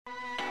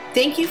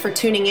Thank you for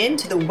tuning in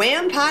to the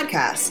WHAM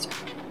podcast,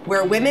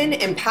 where women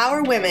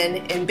empower women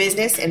in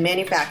business and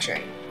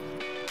manufacturing.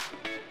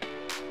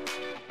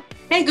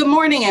 Hey, good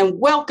morning and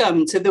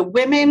welcome to the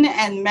Women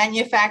and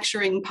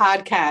Manufacturing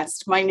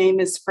Podcast. My name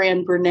is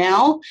Fran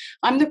Burnell.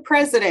 I'm the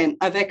president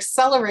of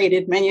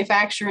Accelerated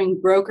Manufacturing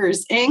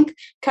Brokers, Inc.,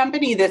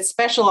 company that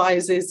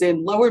specializes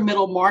in lower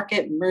middle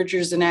market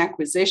mergers and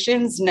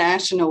acquisitions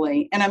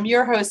nationally. And I'm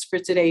your host for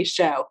today's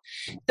show.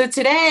 So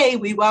today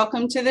we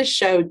welcome to the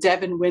show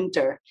Devin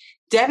Winter.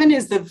 Devin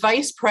is the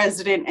Vice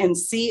President and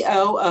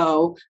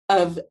COO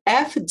of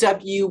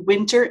FW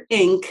Winter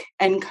Inc.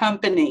 and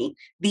Company,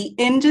 the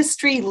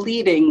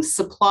industry-leading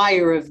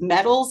supplier of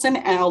metals and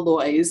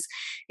alloys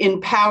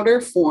in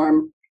powder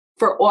form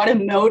for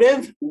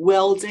automotive,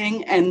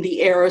 welding, and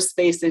the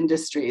aerospace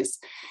industries.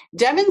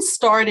 Devin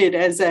started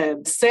as a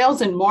sales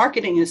and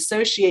marketing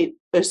associate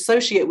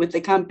with the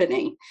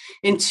company.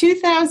 In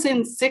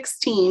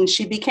 2016,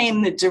 she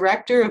became the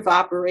director of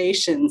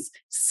operations,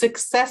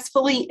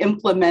 successfully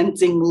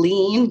implementing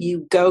Lean,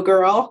 you go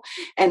girl,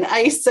 and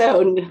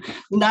ISO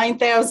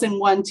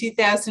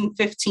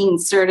 9001-2015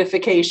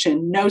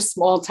 certification, no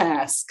small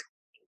task.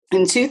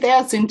 In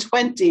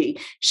 2020,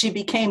 she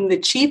became the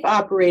Chief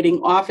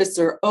Operating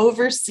Officer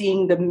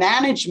overseeing the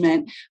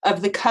management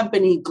of the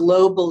company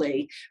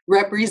globally,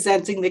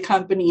 representing the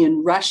company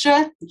in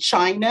Russia,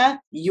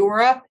 China,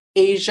 Europe,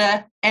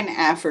 Asia, and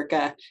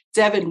Africa.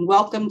 Devin,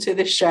 welcome to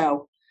the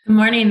show. Good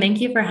morning.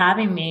 Thank you for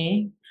having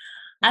me.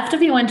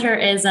 FW Winter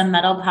is a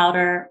metal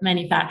powder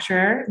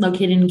manufacturer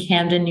located in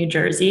Camden, New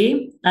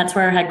Jersey. That's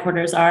where our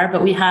headquarters are,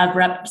 but we have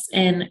reps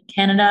in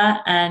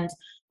Canada and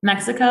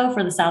Mexico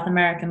for the South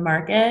American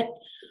market.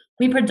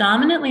 We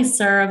predominantly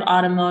serve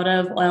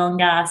automotive, oil and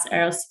gas,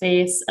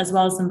 aerospace, as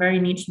well as some very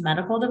niche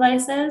medical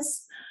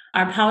devices.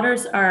 Our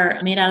powders are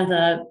made out of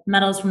the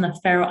metals from the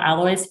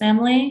ferroalloys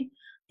family.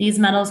 These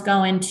metals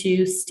go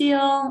into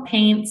steel,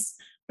 paints,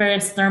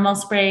 various thermal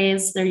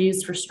sprays. They're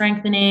used for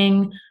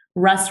strengthening,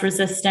 rust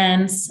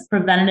resistance,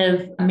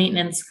 preventative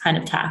maintenance kind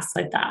of tasks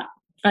like that,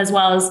 as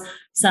well as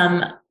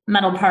some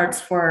metal parts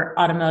for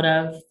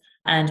automotive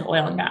and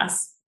oil and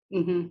gas.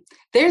 Mm-hmm.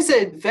 There's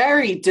a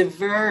very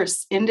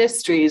diverse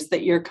industries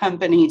that your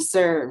company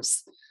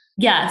serves.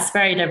 Yes,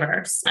 very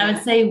diverse. I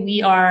would say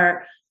we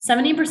are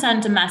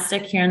 70%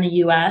 domestic here in the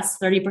US,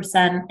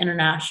 30%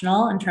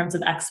 international in terms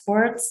of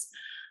exports.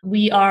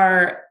 We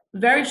are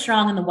very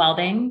strong in the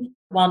welding.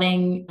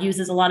 Welding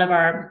uses a lot of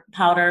our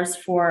powders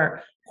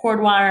for cord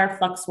wire,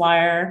 flux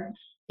wire,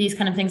 these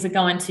kind of things that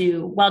go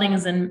into welding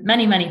is in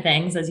many, many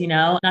things, as you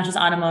know, not just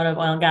automotive,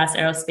 oil and gas,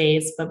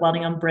 aerospace, but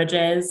welding on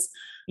bridges,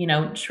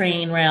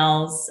 train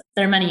rails.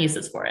 There are many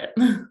uses for it.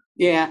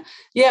 Yeah.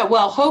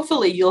 Well,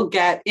 hopefully you'll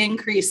get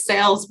increased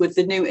sales with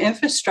the new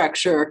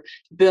infrastructure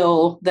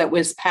bill that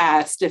was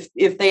passed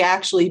if they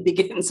actually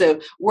begin to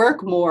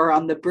work more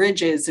on the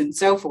bridges and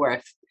so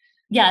forth.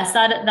 Yes,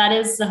 that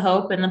is the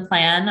hope and the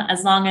plan,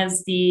 as long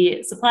as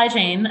the supply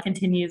chain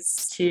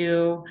continues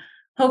to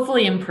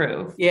hopefully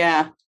improve.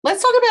 Yeah.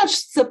 Let's talk about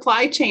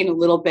supply chain a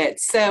little bit.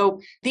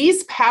 So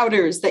these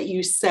powders that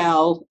you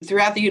sell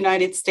throughout the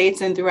United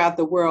States and throughout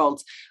the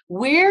world,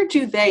 where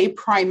do they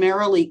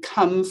primarily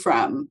come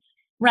from?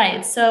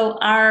 Right. So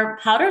our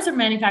powders are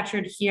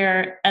manufactured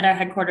here at our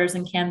headquarters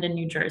in Camden,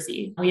 New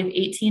Jersey. We have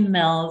 18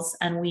 mills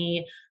and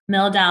we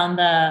mill down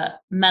the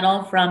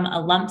metal from a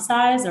lump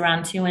size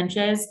around 2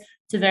 inches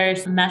to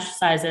various mesh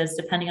sizes,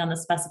 depending on the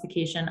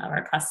specification of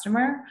our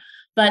customer.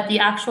 But the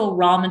actual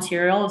raw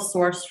material is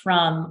sourced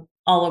from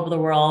all over the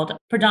world,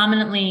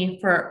 predominantly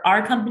for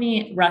our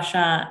company,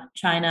 Russia,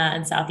 China,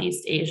 and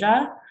Southeast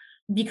Asia,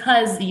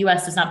 because the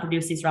US does not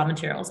produce these raw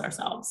materials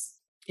ourselves.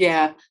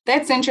 Yeah,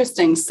 that's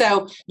interesting.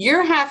 So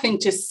you're having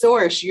to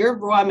source your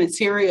raw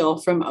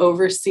material from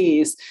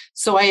overseas.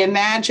 So I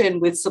imagine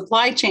with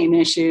supply chain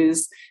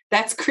issues,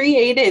 that's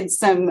created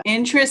some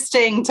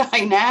interesting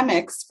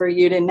dynamics for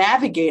you to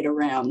navigate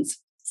around.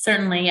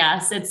 Certainly,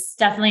 yes. It's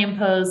definitely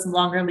imposed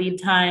longer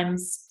lead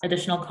times,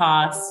 additional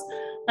costs,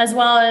 as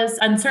well as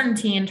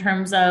uncertainty in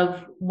terms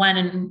of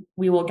when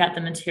we will get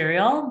the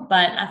material.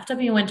 But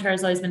FW Winter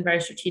has always been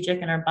very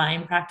strategic in our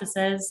buying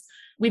practices.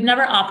 We've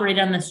never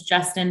operated on this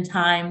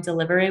just-in-time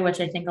delivery, which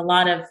I think a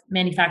lot of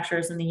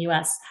manufacturers in the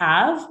US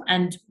have.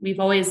 And we've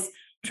always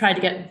tried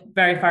to get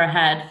very far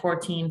ahead,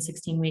 14,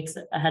 16 weeks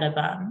ahead of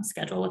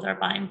schedule with our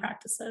buying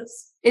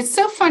practices. It's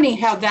so funny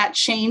how that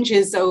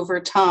changes over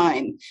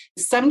time.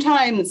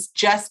 Sometimes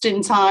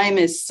just-in-time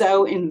is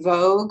so in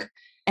vogue.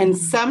 And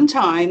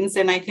sometimes,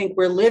 and I think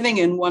we're living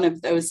in one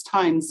of those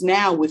times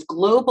now with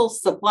global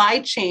supply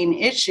chain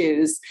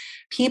issues,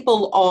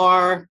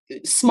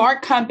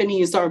 smart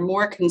companies are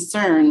more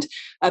concerned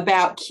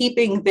about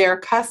keeping their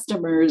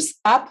customers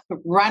up,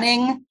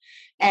 running,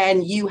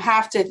 and you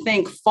have to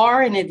think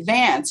far in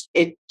advance.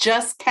 It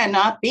just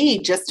cannot be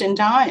just in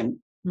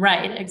time.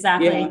 Right,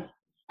 exactly. Yeah.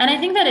 And I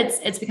think that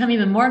it's become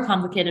even more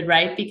complicated,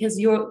 right?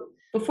 Because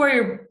before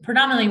you're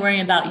predominantly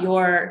worrying about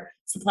your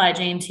supply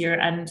chain to your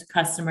end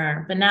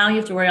customer. But now you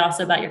have to worry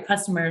also about your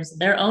customers,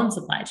 their own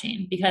supply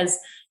chain, because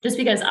just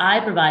because I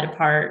provide a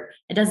part,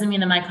 it doesn't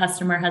mean that my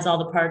customer has all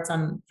the parts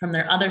from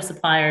their other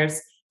suppliers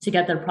to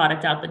get their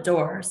product out the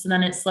door. So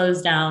then it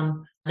slows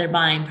down their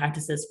buying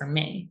practices from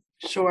me.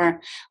 Sure.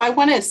 I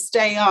want to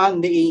stay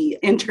on the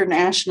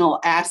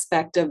international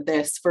aspect of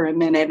this for a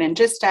minute and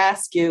just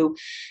ask you,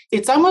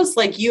 it's almost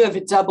like you have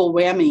a double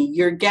whammy.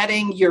 You're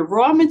getting your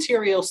raw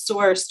material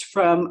sourced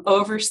from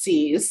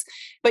overseas,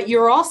 but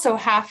you're also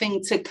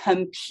having to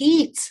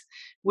compete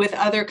with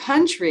other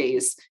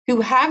countries who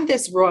have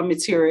this raw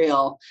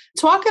material.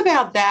 Talk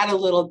about that a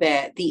little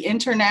bit, the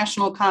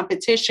international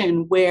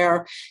competition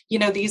where,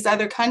 these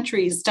other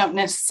countries don't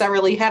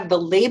necessarily have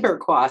the labor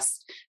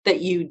costs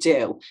that you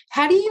do.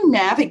 How do you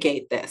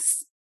navigate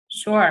this?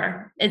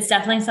 Sure. It's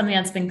definitely something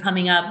that's been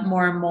coming up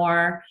more and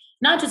more,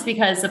 not just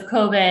because of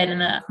COVID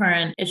and the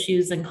current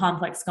issues and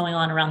conflicts going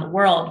on around the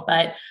world,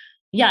 but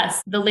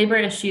yes, the labor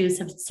issues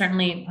have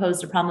certainly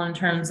posed a problem in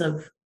terms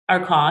of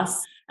our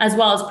costs, as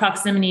well as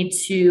proximity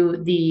to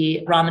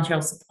the raw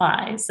material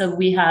supply. So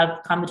we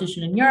have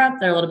competition in Europe.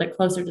 They're a little bit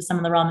closer to some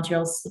of the raw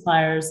material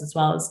suppliers, as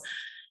well as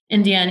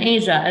India and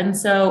Asia. And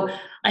so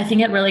I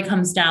think it really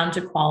comes down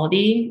to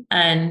quality.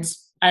 And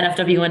at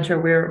FW Winter,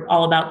 we're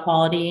all about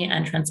quality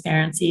and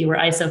transparency. We're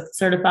ISO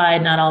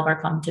certified. Not all of our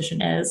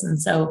competition is.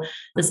 And so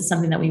this is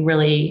something that we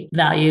really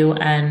value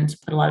and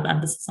put a lot of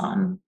emphasis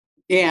on.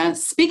 Yeah.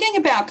 Speaking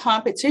about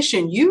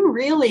competition,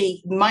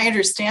 my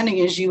understanding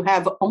is you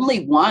have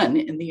only one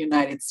in the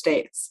United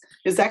States.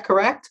 Is that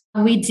correct?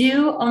 We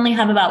do only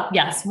have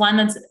one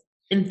that's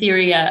in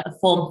theory a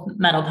full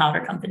metal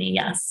powder company.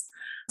 Yes.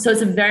 So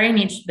it's a very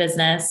niche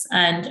business.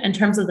 And in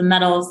terms of the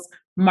metals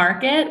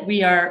market,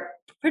 we are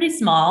pretty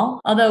small,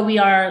 although we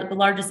are the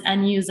largest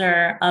end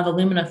user of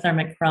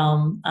aluminothermic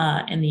chrome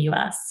in the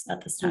US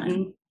at this time.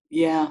 Mm-hmm.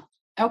 Yeah.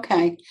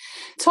 Okay.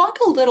 Talk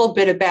a little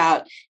bit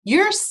about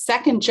your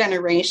second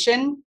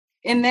generation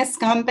in this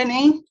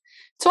company.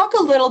 Talk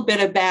a little bit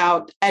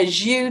about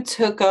as you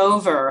took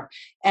over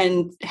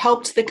and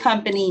helped the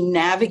company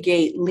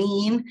navigate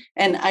lean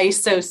and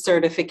ISO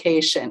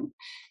certification.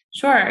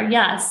 Sure.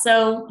 Yeah.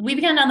 So we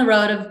began down the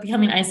road of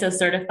becoming ISO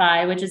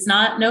certified, which is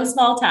no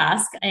small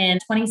task. In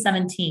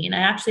 2017, I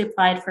actually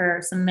applied for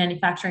some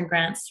manufacturing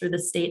grants through the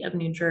state of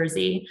New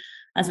Jersey,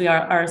 as we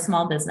are a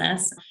small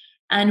business.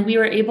 And we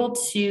were able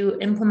to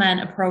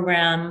implement a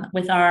program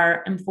with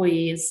our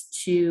employees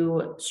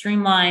to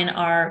streamline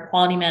our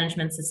quality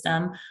management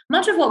system.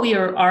 Much of what we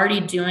were already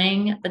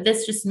doing, but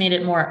this just made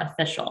it more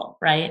official,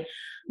 right?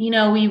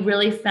 We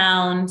really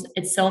found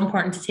it's so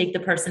important to take the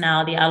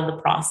personality out of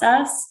the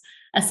process.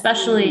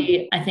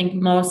 Especially, I think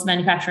most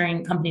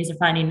manufacturing companies are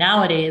finding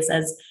nowadays,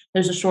 as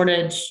there's a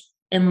shortage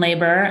in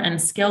labor and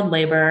skilled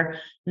labor,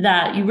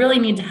 that you really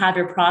need to have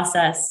your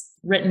process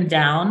written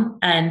down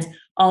and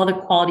all the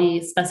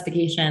quality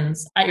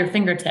specifications at your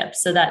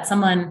fingertips, so that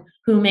someone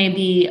who may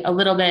be a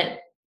little bit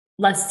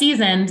less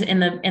seasoned in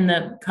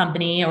the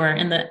company or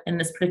in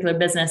this particular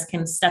business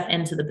can step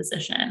into the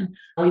position.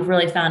 We've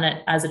really found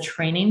it as a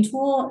training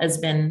tool has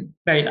been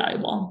very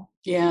valuable.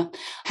 Yeah.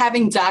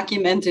 Having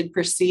documented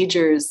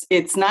procedures,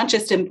 it's not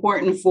just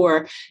important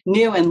for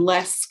new and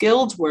less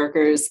skilled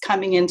workers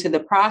coming into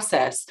the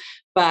process,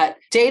 but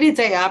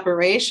day-to-day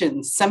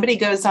operations. Somebody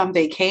goes on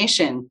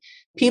vacation.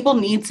 People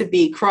need to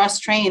be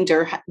cross-trained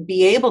or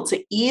be able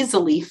to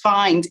easily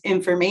find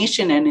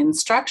information and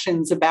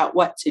instructions about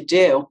what to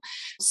do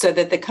so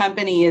that the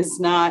company is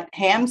not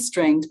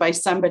hamstringed by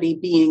somebody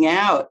being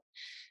out.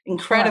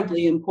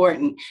 Incredibly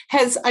important.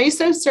 Has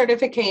ISO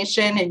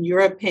certification, in your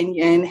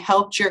opinion,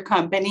 helped your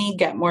company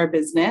get more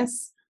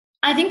business?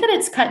 I think that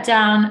it's cut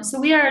down. So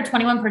we are a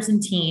 21-person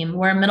team.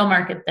 We're a middle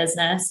market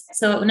business.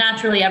 So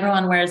naturally,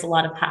 everyone wears a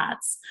lot of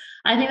hats.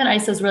 I think that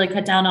ISO has really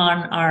cut down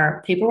on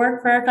our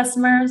paperwork for our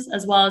customers,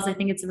 as well as I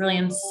think it's really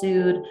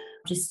ensued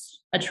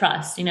just a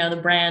trust. The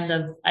brand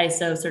of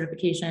ISO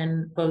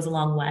certification goes a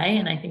long way.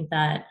 And I think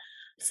that,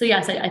 so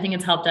yes, I think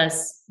it's helped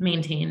us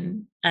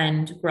maintain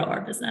and grow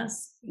our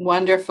business.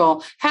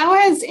 Wonderful. How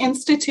has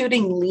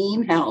instituting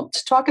lean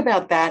helped? Talk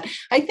about that.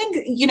 I think,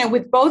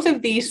 with both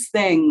of these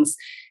things,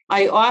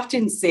 I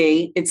often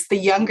see it's the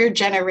younger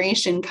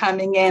generation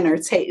coming in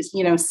or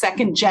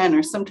second gen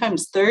or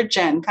sometimes third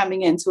gen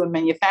coming into a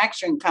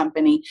manufacturing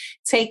company,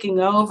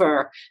 taking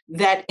over,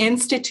 that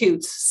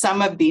institutes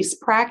some of these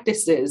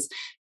practices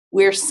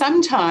where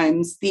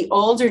sometimes the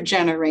older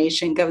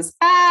generation goes,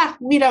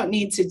 we don't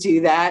need to do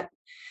that.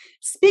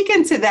 Speak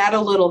into that a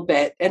little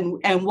bit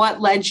and what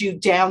led you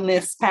down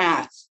this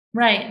path.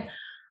 Right.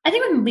 I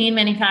think with lean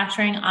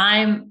manufacturing,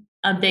 I'm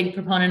a big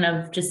proponent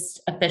of just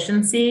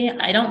efficiency.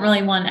 I don't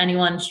really want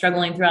anyone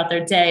struggling throughout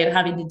their day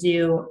having to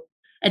do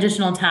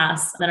additional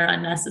tasks that are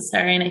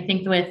unnecessary. And I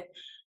think with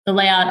the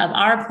layout of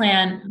our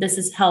plan, this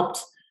has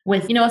helped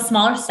with, a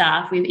smaller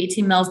staff. We have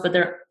 18 mills, but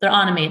they're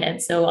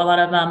automated. So a lot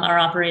of our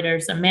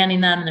operators are manning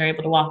them and they're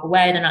able to walk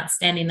away. They're not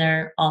standing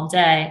there all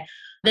day.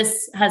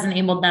 This has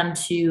enabled them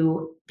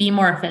to be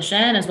more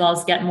efficient as well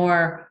as get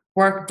more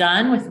work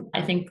done with,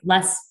 I think,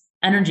 less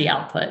energy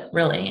output,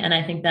 really. And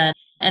I think that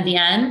at the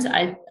end,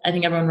 I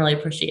think everyone really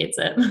appreciates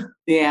it.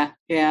 Yeah.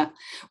 Yeah.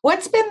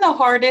 What's been the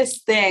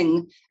hardest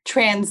thing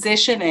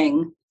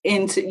transitioning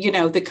into,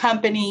 the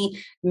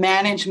company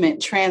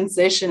management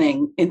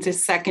transitioning into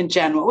second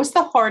gen? What was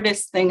the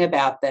hardest thing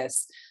about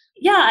this?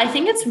 Yeah, I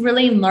think it's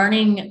really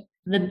learning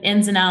the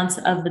ins and outs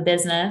of the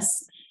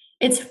business.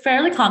 It's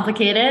fairly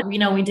complicated. We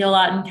do a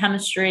lot in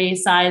chemistry,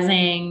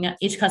 sizing.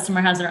 Each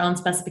customer has their own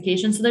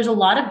specifications. So there's a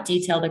lot of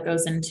detail that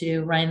goes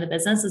into running the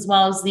business, as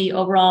well as the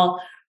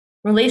overall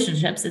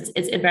relationships.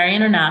 It's very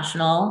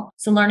international.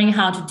 So learning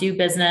how to do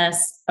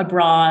business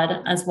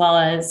abroad as well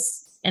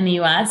as in the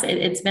US,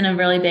 it's been a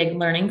really big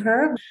learning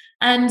curve.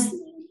 And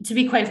to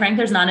be quite frank,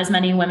 there's not as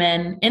many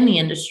women in the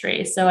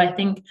industry. So I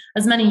think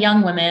as many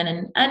young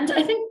women and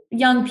I think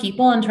young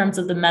people in terms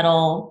of the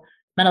metals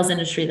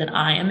industry that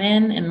I am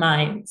in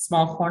my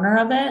small corner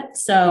of it.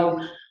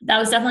 So that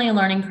was definitely a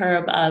learning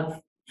curve of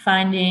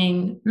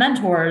finding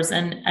mentors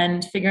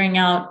and figuring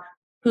out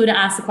who to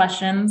ask the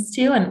questions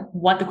to and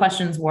what the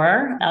questions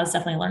were. That was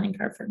definitely a learning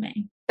curve for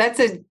me. That's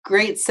a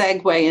great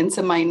segue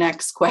into my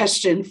next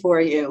question for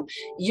you.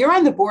 You're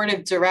on the board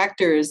of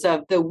directors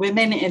of the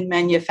Women in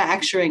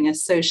Manufacturing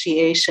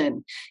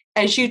Association.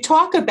 As you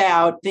talk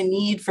about the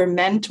need for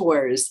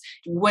mentors,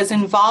 was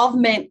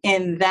involvement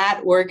in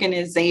that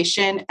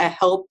organization a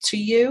help to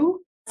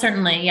you?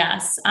 Certainly,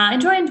 yes. I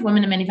joined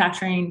Women in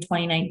Manufacturing in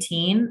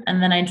 2019,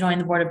 and then I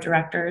joined the board of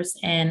directors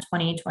in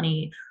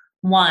 2021.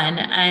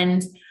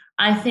 And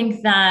I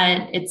think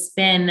that it's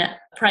been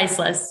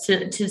priceless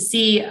to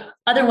see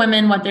other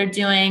women, what they're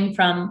doing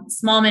from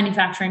small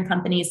manufacturing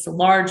companies to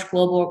large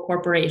global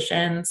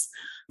corporations,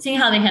 seeing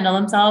how they handle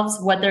themselves,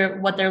 what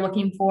they're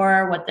looking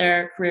for, what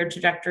their career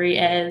trajectory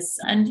is,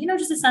 and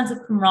just a sense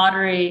of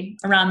camaraderie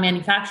around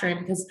manufacturing.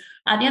 Because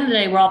at the end of the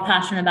day, we're all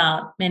passionate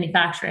about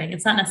manufacturing.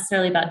 It's not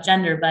necessarily about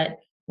gender, but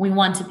we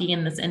want to be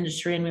in this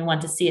industry and we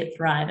want to see it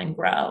thrive and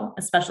grow,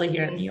 especially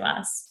here in the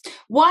US.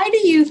 Why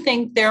do you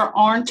think there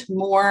aren't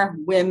more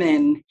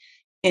women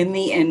in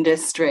the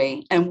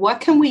industry? And what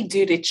can we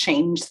do to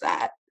change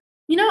that?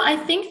 I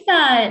think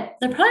that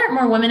there probably aren't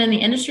more women in the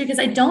industry because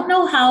I don't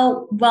know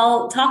how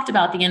well talked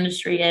about the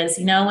industry is.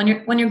 When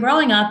you're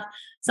growing up,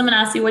 someone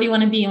asks you, what do you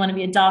want to be? You want to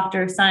be a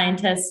doctor,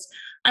 scientist?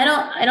 I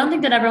don't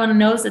think that everyone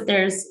knows that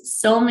there's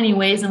so many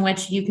ways in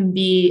which you can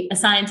be a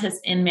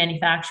scientist in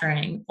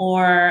manufacturing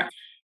or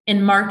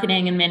in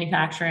marketing and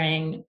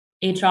manufacturing,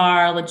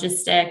 HR,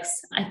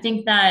 logistics. I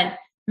think that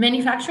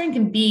manufacturing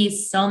can be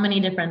so many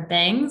different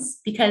things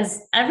because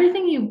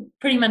everything you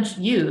pretty much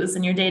use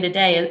in your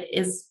day-to-day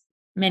is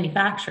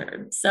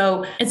manufactured.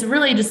 So it's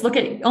really just look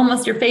at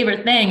almost your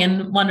favorite thing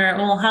and wonder,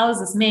 well, how is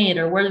this made?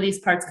 Or where do these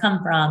parts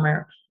come from?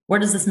 Or where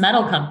does this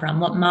metal come from?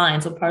 What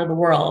mines? What part of the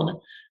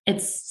world?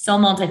 It's so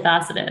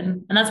multifaceted.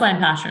 And that's why I'm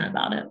passionate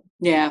about it.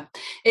 Yeah.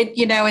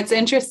 It's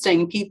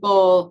interesting.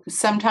 People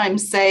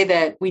sometimes say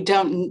that we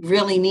don't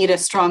really need a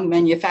strong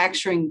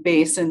manufacturing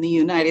base in the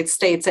United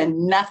States,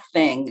 and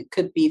nothing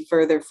could be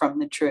further from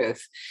the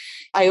truth.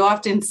 I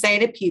often say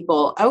to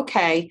people,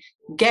 okay,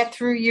 get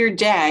through your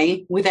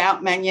day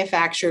without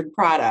manufactured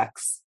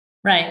products.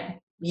 Right.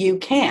 You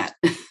can't.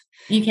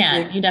 You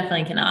can't. You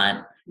definitely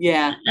cannot.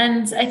 Yeah.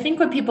 And I think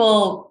what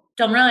people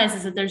don't realize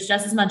is that there's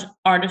just as much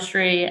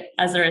artistry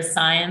as there is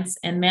science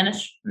in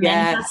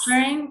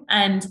manufacturing.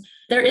 And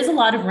there is a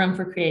lot of room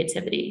for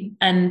creativity.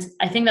 And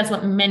I think that's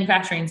what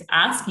manufacturing is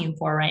asking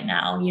for right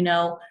now.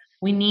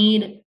 We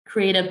need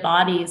creative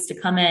bodies to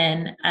come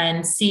in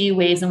and see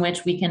ways in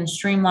which we can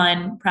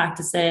streamline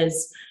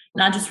practices,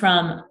 not just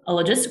from a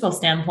logistical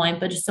standpoint,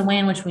 but just the way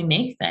in which we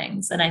make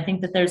things. And I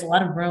think that there's a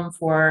lot of room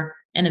for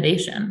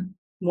innovation.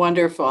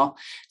 Wonderful.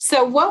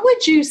 So what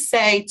would you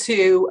say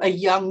to a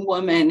young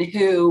woman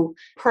who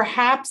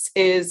perhaps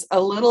is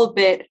a little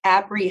bit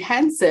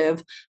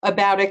apprehensive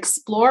about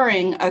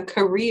exploring a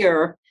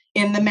career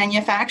in the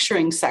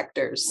manufacturing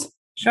sectors?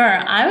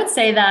 Sure. I would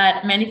say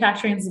that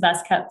manufacturing is the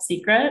best kept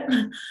secret.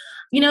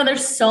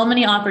 There's so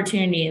many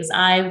opportunities.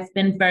 I've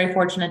been very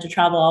fortunate to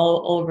travel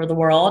all over the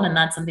world, and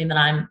that's something that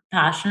I'm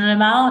passionate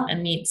about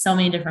and meet so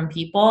many different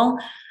people.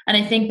 And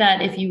I think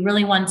that if you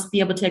really want to be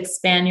able to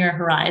expand your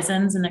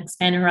horizons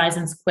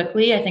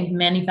quickly, I think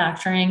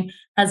manufacturing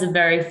has a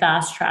very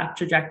fast track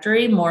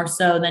trajectory, more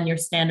so than your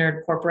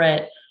standard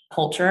corporate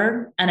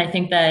culture. And I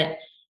think that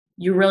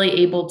you're really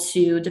able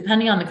to,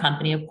 depending on the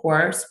company, of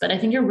course, but I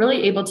think you're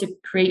really able to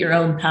create your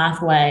own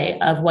pathway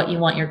of what you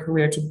want your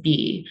career to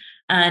be.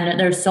 And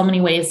there's so many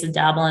ways to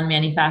dabble in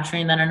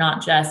manufacturing that are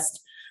not just,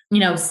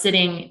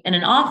 sitting in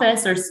an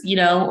office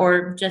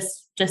or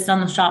just on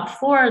the shop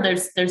floor.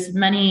 There's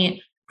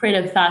many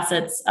creative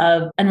facets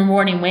and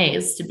rewarding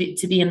ways to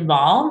be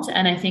involved.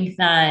 And I think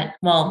that,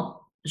 the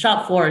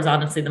shop floor is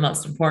honestly the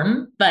most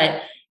important,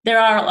 but there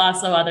are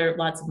also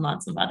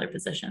lots of other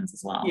positions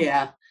as well.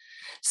 Yeah.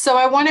 So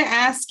I want to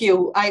ask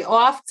you, I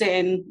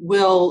often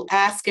will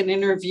ask an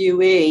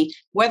interviewee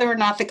whether or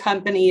not the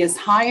company is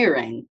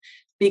hiring,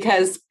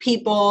 because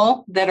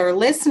people that are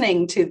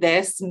listening to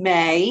this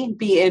may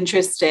be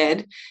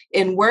interested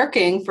in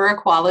working for a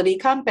quality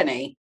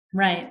company.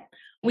 Right.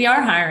 We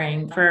are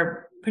hiring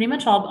for pretty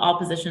much all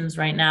positions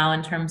right now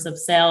in terms of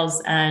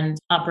sales and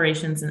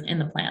operations in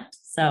the plant.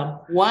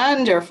 So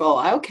wonderful.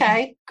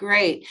 Okay,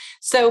 great.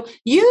 So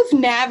you've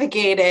done,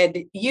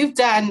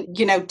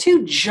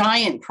 2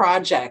 giant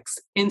projects,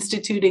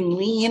 instituting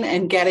Lean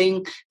and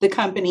getting the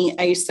company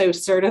ISO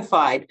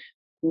certified.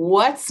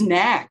 What's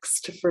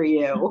next for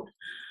you?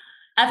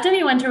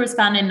 FW Winter was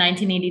founded in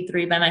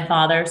 1983 by my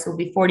father, so we'll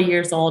be 40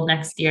 years old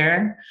next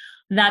year.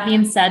 That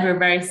being said, we're a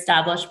very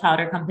established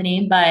powder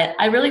company, but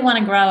I really want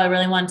to grow. I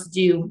really want to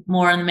do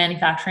more in the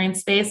manufacturing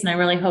space, and I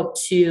really hope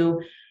to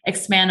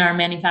expand our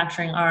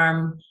manufacturing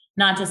arm,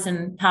 not just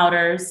in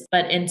powders,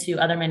 but into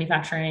other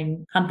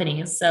manufacturing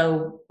companies.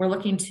 So we're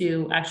looking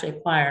to actually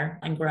acquire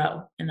and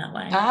grow in that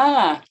way.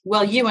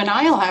 Well, you and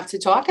I will have to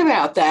talk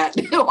about that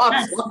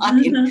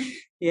offline.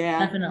 Yeah,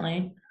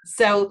 definitely.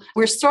 So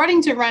we're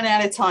starting to run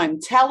out of time.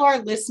 Tell our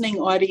listening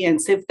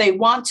audience if they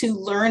want to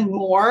learn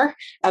more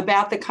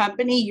about the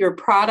company, your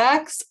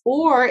products,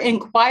 or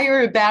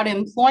inquire about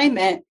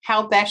employment,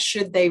 how best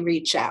should they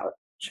reach out?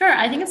 Sure.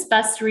 I think it's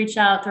best to reach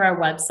out through our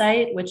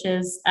website, which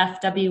is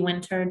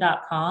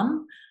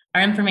fwwinter.com.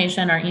 Our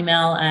information, our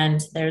email,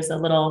 and there's a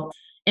little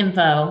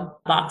info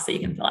box that you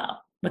can fill out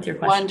with your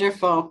question.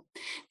 Wonderful.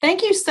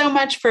 Thank you so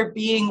much for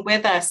being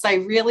with us. I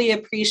really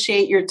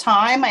appreciate your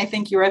time. I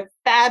think you're a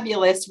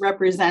fabulous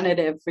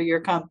representative for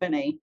your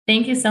company.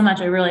 Thank you so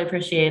much. I really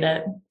appreciate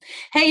it.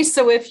 Hey,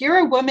 so if you're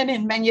a woman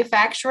in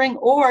manufacturing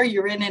or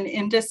you're in an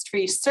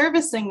industry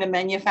servicing the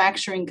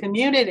manufacturing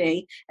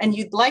community and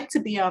you'd like to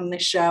be on the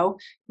show,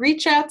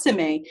 reach out to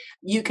me.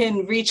 You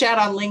can reach out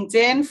on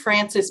LinkedIn,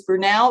 Frances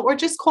Brunel, or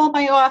just call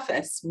my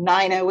office,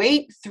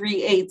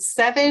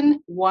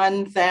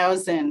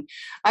 908-387-1000.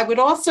 I would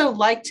also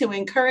like to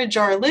encourage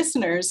our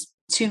listeners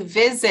to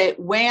visit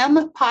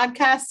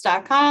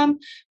whampodcast.com,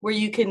 where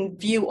you can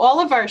view all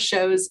of our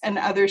shows and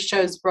other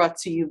shows brought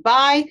to you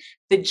by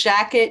the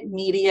Jacket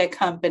Media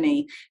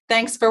Company.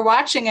 Thanks for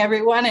watching,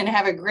 everyone, and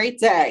have a great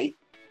day.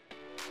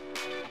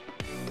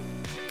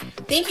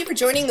 Thank you for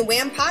joining the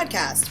WHAM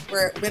Podcast,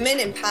 where women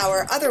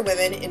empower other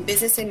women in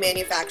business and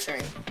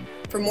manufacturing.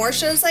 For more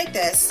shows like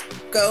this,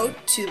 go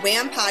to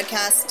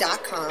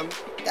whampodcast.com.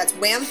 That's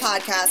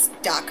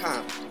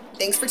whampodcast.com.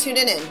 Thanks for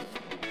tuning in.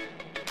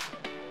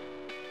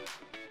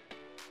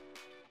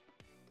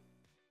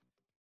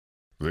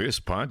 This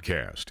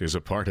podcast is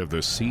a part of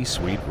the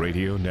C-Suite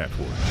Radio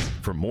Network.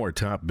 For more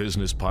top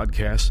business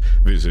podcasts,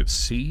 visit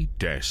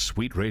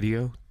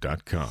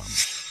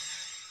c-suiteradio.com.